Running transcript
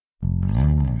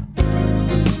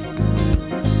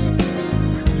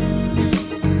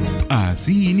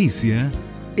Así inicia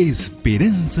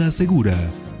Esperanza Segura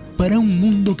para un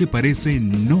mundo que parece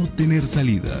no tener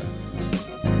salida.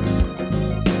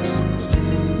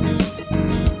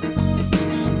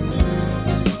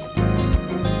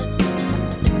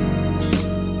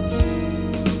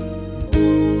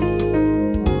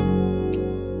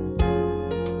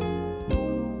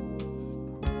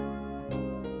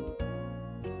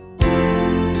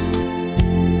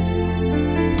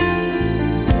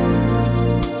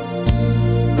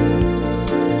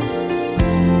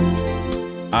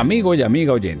 Amigo y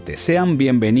amiga oyente, sean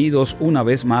bienvenidos una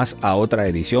vez más a otra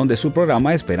edición de su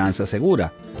programa Esperanza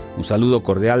Segura. Un saludo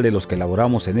cordial de los que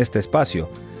laboramos en este espacio.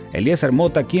 Eliezer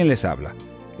Mota, quien les habla.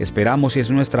 Esperamos y es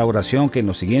nuestra oración que en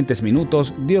los siguientes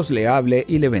minutos Dios le hable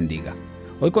y le bendiga.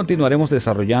 Hoy continuaremos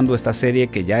desarrollando esta serie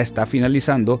que ya está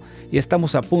finalizando y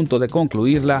estamos a punto de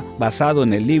concluirla basado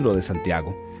en el libro de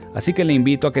Santiago. Así que le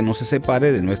invito a que no se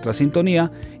separe de nuestra sintonía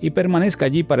y permanezca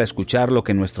allí para escuchar lo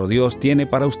que nuestro Dios tiene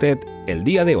para usted el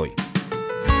día de hoy.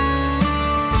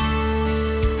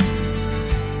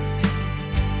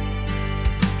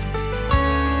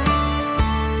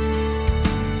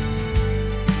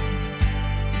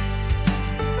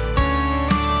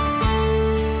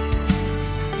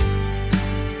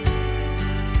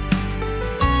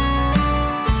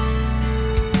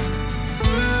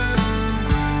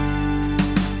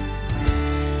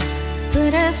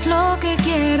 Eres lo que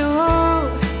quiero,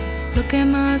 lo que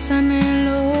más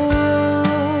anhelo.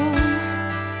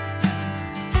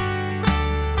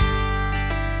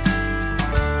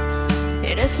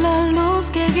 Eres la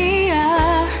luz que guía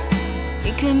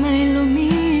y que me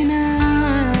ilumina.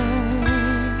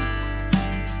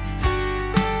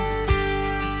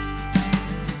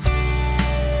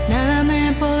 Nada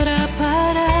me podrá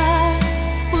parar,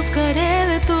 buscaré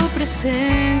de tu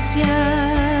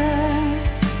presencia.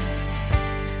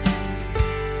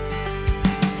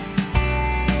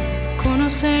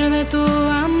 Conocer de tu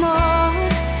amor,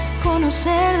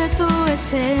 conocer de tu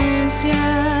esencia.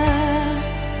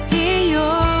 Y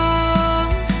yo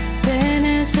te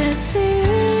necesito,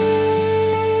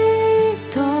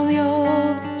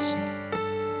 Dios.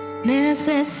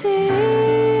 Necesito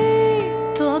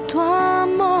tu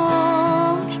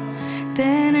amor.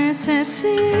 Te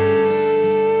necesito,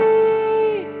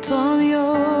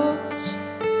 Dios.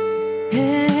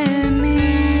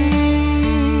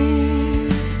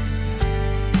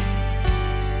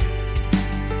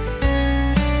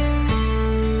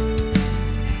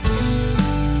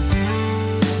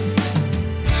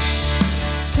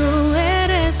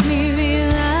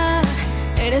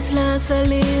 La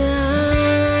salida.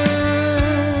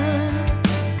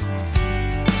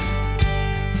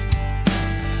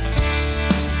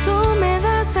 Tú me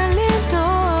das aliento,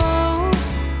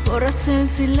 borras el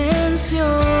silencio.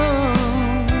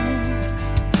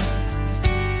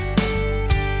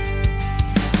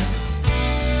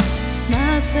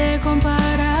 Nada se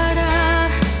comparará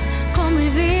con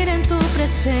vivir en tu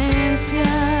presencia.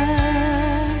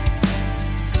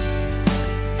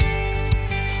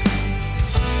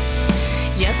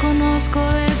 Ya conozco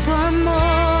de tu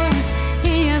amor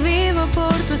y ya vivo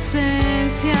por tu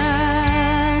esencia.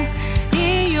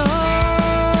 Y yo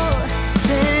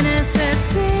te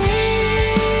necesito,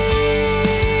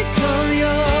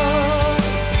 Dios.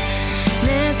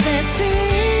 Necesito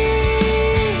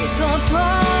tu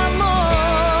amor.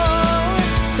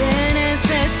 Te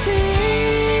necesito,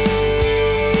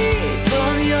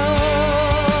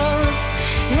 Dios,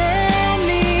 en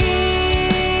mí.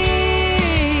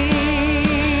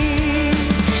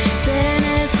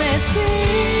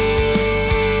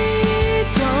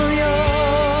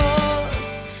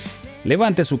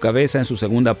 Levante su cabeza. En su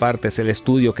segunda parte es el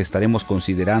estudio que estaremos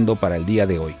considerando para el día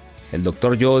de hoy. El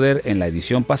Dr. Yoder en la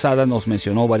edición pasada nos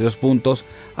mencionó varios puntos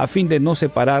a fin de no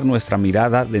separar nuestra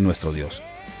mirada de nuestro Dios.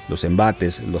 Los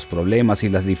embates, los problemas y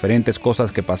las diferentes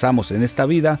cosas que pasamos en esta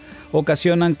vida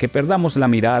ocasionan que perdamos la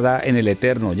mirada en el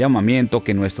eterno llamamiento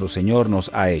que nuestro Señor nos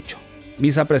ha hecho.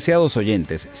 Mis apreciados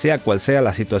oyentes, sea cual sea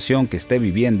la situación que esté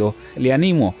viviendo, le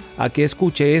animo a que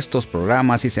escuche estos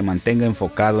programas y se mantenga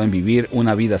enfocado en vivir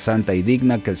una vida santa y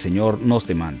digna que el Señor nos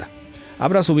demanda.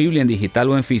 Abra su Biblia en digital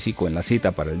o en físico en la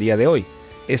cita para el día de hoy.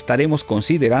 Estaremos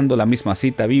considerando la misma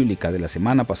cita bíblica de la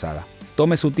semana pasada.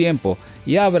 Tome su tiempo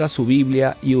y abra su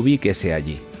Biblia y ubíquese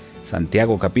allí.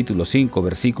 Santiago capítulo 5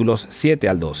 versículos 7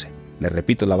 al 12. Le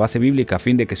repito la base bíblica a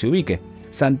fin de que se ubique.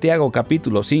 Santiago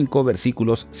capítulo 5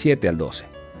 versículos 7 al 12.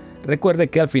 Recuerde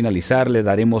que al finalizar le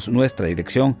daremos nuestra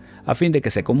dirección a fin de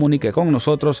que se comunique con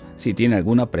nosotros si tiene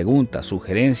alguna pregunta,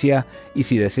 sugerencia y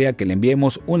si desea que le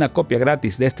enviemos una copia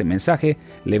gratis de este mensaje,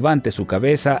 levante su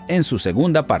cabeza en su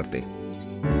segunda parte.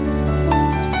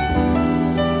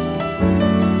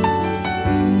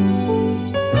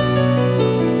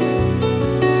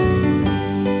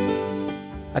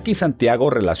 Aquí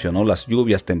Santiago relacionó las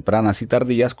lluvias tempranas y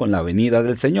tardías con la venida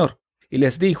del Señor, y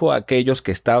les dijo a aquellos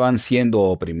que estaban siendo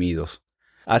oprimidos: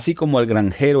 así como el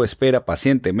granjero espera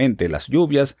pacientemente las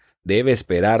lluvias, debe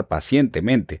esperar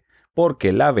pacientemente,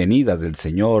 porque la venida del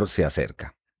Señor se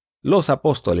acerca. Los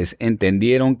apóstoles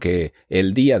entendieron que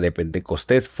el día de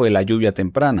Pentecostés fue la lluvia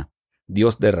temprana.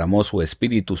 Dios derramó su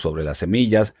espíritu sobre las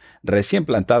semillas recién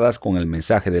plantadas con el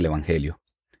mensaje del Evangelio.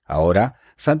 Ahora,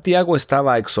 Santiago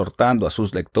estaba exhortando a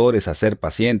sus lectores a ser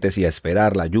pacientes y a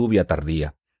esperar la lluvia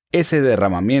tardía. Ese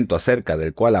derramamiento acerca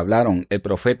del cual hablaron el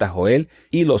profeta Joel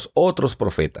y los otros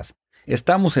profetas.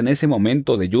 ¿Estamos en ese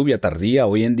momento de lluvia tardía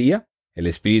hoy en día? El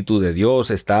Espíritu de Dios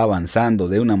está avanzando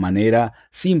de una manera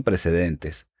sin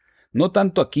precedentes. No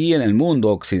tanto aquí en el mundo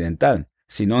occidental,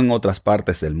 sino en otras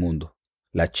partes del mundo.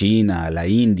 La China, la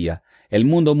India, el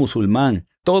mundo musulmán,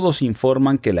 todos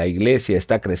informan que la Iglesia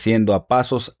está creciendo a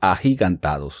pasos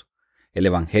agigantados. El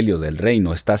Evangelio del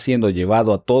Reino está siendo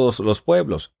llevado a todos los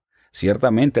pueblos.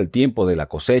 Ciertamente el tiempo de la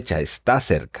cosecha está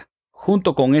cerca.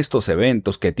 Junto con estos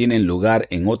eventos que tienen lugar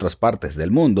en otras partes del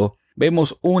mundo,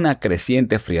 vemos una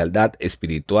creciente frialdad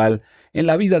espiritual en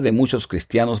la vida de muchos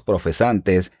cristianos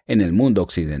profesantes en el mundo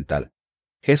occidental.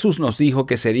 Jesús nos dijo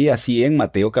que sería así en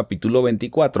Mateo capítulo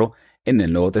 24 en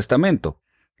el Nuevo Testamento.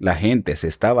 La gente se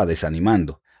estaba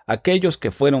desanimando. Aquellos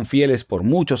que fueron fieles por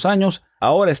muchos años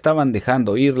ahora estaban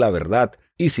dejando ir la verdad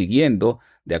y siguiendo,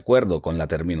 de acuerdo con la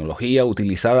terminología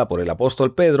utilizada por el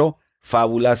apóstol Pedro,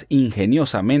 fábulas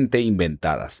ingeniosamente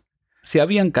inventadas. Se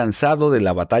habían cansado de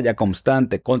la batalla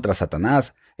constante contra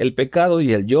Satanás, el pecado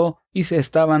y el yo, y se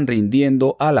estaban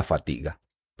rindiendo a la fatiga.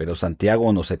 Pero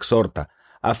Santiago nos exhorta: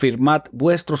 afirmad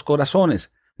vuestros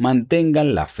corazones,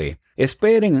 mantengan la fe,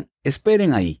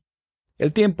 esperen ahí.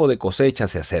 El tiempo de cosecha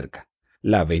se acerca.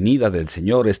 La venida del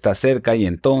Señor está cerca y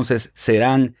entonces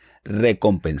serán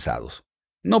recompensados.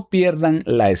 No pierdan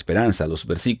la esperanza, los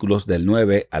versículos del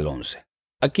 9 al 11.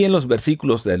 Aquí en los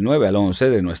versículos del 9 al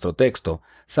 11 de nuestro texto,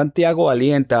 Santiago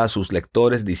alienta a sus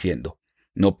lectores diciendo: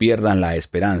 no pierdan la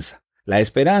esperanza. La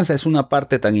esperanza es una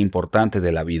parte tan importante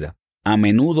de la vida. A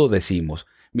menudo decimos: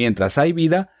 mientras hay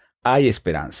vida, hay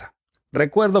esperanza.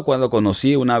 Recuerdo cuando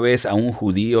conocí una vez a un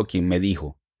judío quien me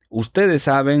dijo: ustedes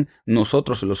saben,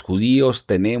 nosotros los judíos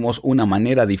tenemos una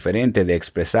manera diferente de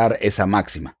expresar esa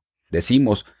máxima.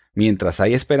 Decimos: mientras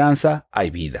hay esperanza, hay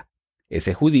vida.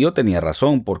 Ese judío tenía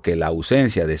razón, porque la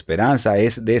ausencia de esperanza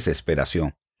es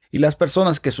desesperación. Y las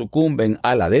personas que sucumben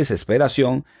a la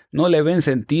desesperación no le ven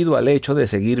sentido al hecho de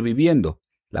seguir viviendo.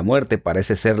 La muerte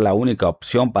parece ser la única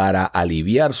opción para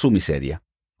aliviar su miseria.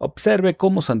 Observe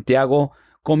cómo Santiago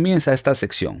comienza esta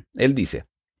sección. Él dice: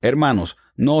 hermanos,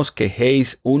 no os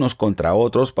quejéis unos contra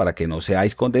otros para que no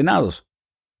seáis condenados.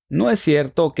 ¿No es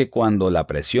cierto que cuando la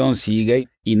presión sigue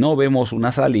y no vemos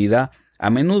una salida, a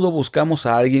menudo buscamos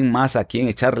a alguien más a quien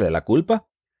echarle la culpa?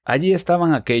 Allí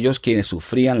estaban aquellos quienes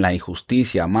sufrían la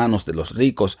injusticia a manos de los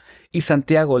ricos, y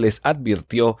Santiago les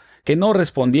advirtió que no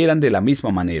respondieran de la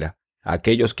misma manera.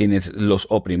 Aquellos quienes los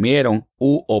oprimieron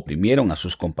u oprimieron a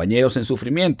sus compañeros en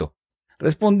sufrimiento.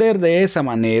 Responder de esa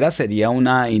manera sería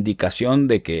una indicación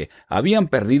de que habían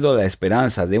perdido la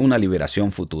esperanza de una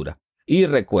liberación futura. Y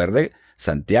recuerde,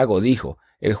 Santiago dijo: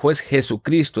 el juez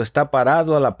Jesucristo está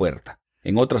parado a la puerta.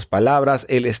 En otras palabras,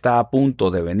 Él está a punto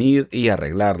de venir y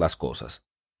arreglar las cosas.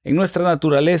 En nuestra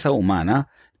naturaleza humana,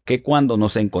 que cuando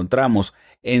nos encontramos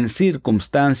en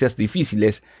circunstancias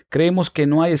difíciles, creemos que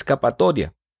no hay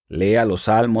escapatoria. Lea los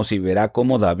Salmos y verá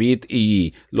cómo David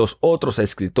y los otros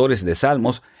escritores de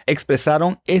Salmos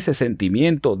expresaron ese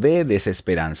sentimiento de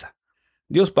desesperanza.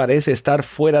 Dios parece estar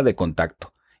fuera de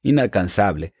contacto,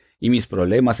 inalcanzable, y mis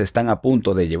problemas están a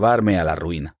punto de llevarme a la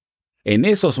ruina. En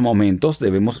esos momentos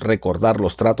debemos recordar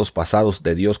los tratos pasados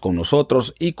de Dios con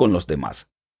nosotros y con los demás.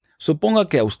 Suponga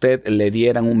que a usted le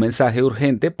dieran un mensaje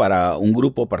urgente para un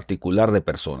grupo particular de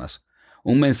personas,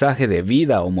 un mensaje de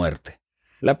vida o muerte.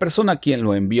 La persona quien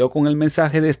lo envió con el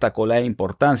mensaje destacó la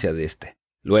importancia de este.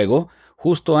 Luego,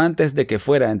 justo antes de que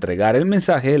fuera a entregar el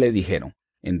mensaje, le dijeron: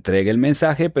 entregue el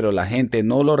mensaje, pero la gente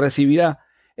no lo recibirá,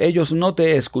 ellos no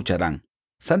te escucharán.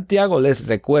 Santiago les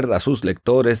recuerda a sus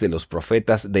lectores de los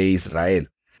profetas de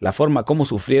Israel, la forma como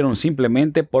sufrieron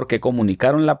simplemente porque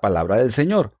comunicaron la palabra del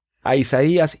Señor. A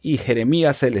Isaías y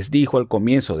Jeremías se les dijo al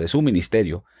comienzo de su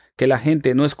ministerio que la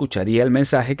gente no escucharía el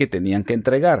mensaje que tenían que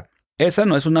entregar. Esa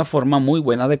no es una forma muy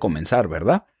buena de comenzar,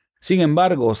 ¿verdad? Sin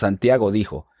embargo, Santiago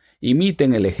dijo: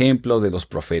 imiten el ejemplo de los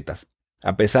profetas.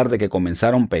 A pesar de que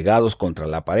comenzaron pegados contra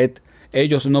la pared,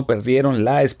 ellos no perdieron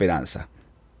la esperanza.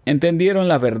 Entendieron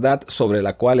la verdad sobre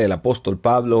la cual el apóstol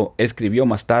Pablo escribió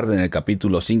más tarde en el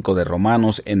capítulo 5 de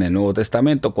Romanos en el Nuevo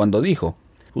Testamento, cuando dijo: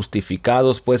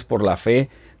 justificados pues por la fe,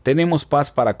 tenemos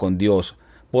paz para con Dios,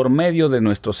 por medio de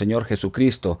nuestro Señor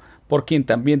Jesucristo, por quien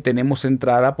también tenemos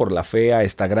entrada por la fe a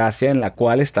esta gracia en la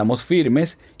cual estamos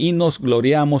firmes y nos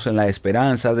gloriamos en la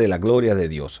esperanza de la gloria de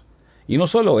Dios. Y no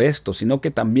solo esto, sino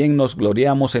que también nos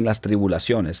gloriamos en las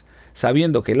tribulaciones,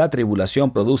 sabiendo que la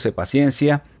tribulación produce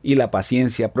paciencia, y la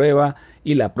paciencia prueba,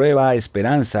 y la prueba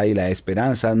esperanza, y la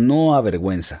esperanza no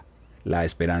avergüenza. La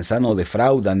esperanza no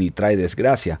defrauda ni trae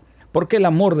desgracia, porque el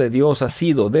amor de Dios ha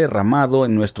sido derramado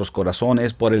en nuestros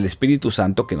corazones por el Espíritu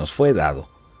Santo que nos fue dado.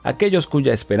 Aquellos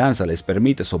cuya esperanza les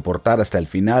permite soportar hasta el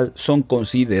final son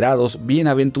considerados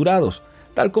bienaventurados,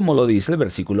 tal como lo dice el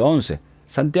versículo 11.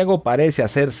 Santiago parece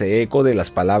hacerse eco de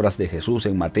las palabras de Jesús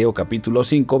en Mateo capítulo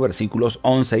 5, versículos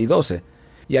 11 y 12.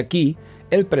 Y aquí,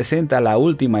 él presenta la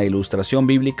última ilustración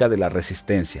bíblica de la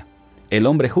resistencia. El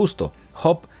hombre justo,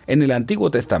 Job, en el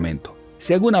Antiguo Testamento.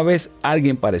 Si alguna vez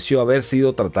alguien pareció haber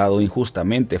sido tratado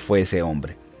injustamente, fue ese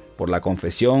hombre. Por la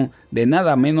confesión de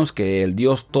nada menos que el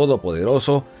Dios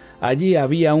Todopoderoso, allí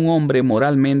había un hombre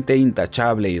moralmente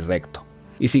intachable y recto.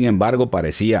 Y sin embargo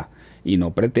parecía, y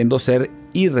no pretendo ser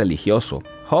irreligioso,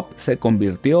 Job se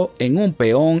convirtió en un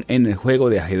peón en el juego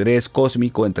de ajedrez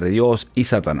cósmico entre Dios y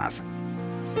Satanás.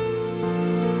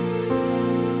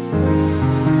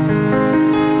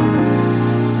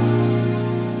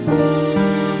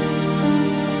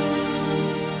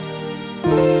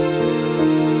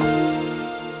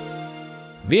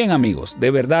 Bien amigos,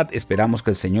 de verdad esperamos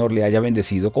que el Señor le haya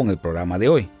bendecido con el programa de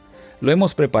hoy. Lo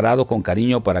hemos preparado con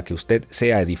cariño para que usted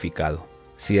sea edificado.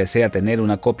 Si desea tener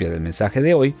una copia del mensaje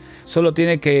de hoy, solo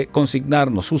tiene que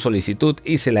consignarnos su solicitud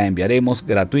y se la enviaremos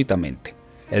gratuitamente.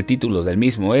 El título del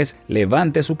mismo es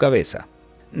Levante su cabeza.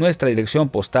 Nuestra dirección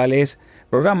postal es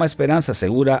Programa Esperanza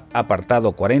Segura,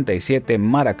 apartado 47,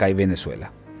 Maracay,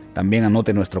 Venezuela. También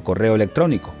anote nuestro correo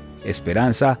electrónico,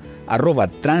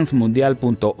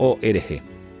 esperanza@transmundial.org.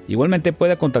 Igualmente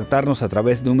puede contactarnos a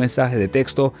través de un mensaje de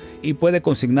texto y puede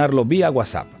consignarlo vía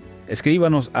WhatsApp.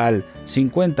 Escríbanos al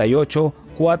 58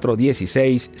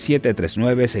 416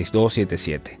 739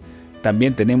 6277.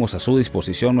 También tenemos a su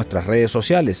disposición nuestras redes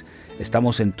sociales.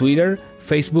 Estamos en Twitter,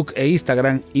 Facebook e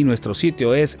Instagram y nuestro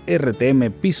sitio es RTM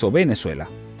Piso Venezuela.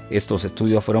 Estos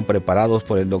estudios fueron preparados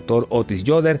por el Dr. Otis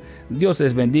Yoder. Dios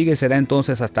les bendiga y será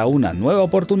entonces hasta una nueva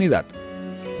oportunidad.